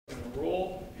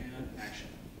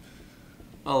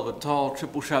I'll have a tall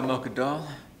triple shot mocha-doll,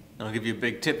 and I'll give you a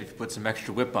big tip if you put some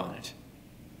extra whip on it.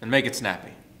 And make it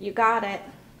snappy. You got it.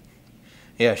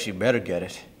 Yeah, she better get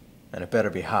it. And it better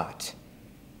be hot.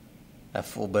 That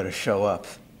fool better show up,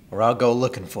 or I'll go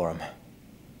looking for him.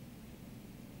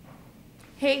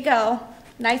 Here you go.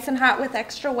 Nice and hot with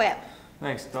extra whip.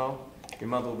 Thanks, doll. Your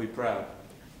mother will be proud.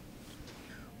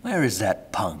 Where is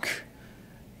that punk?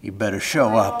 You better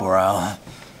show up, or I'll...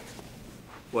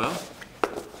 Well,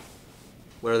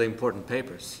 where are the important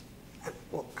papers?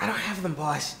 Well, I don't have them,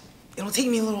 boss. It'll take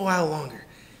me a little while longer.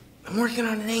 I'm working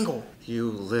on an angle. You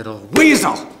little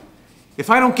weasel! If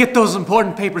I don't get those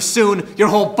important papers soon, your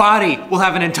whole body will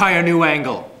have an entire new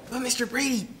angle. But Mr.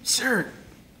 Brady, sir,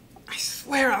 I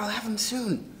swear I'll have them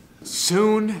soon.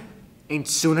 Soon ain't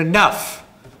soon enough.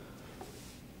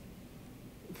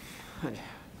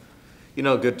 You're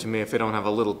no good to me if you don't have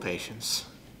a little patience.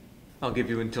 I'll give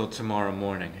you until tomorrow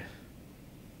morning.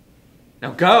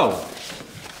 Now go!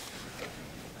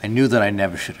 I knew that I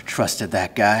never should have trusted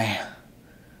that guy.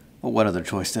 But what other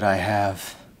choice did I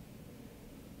have?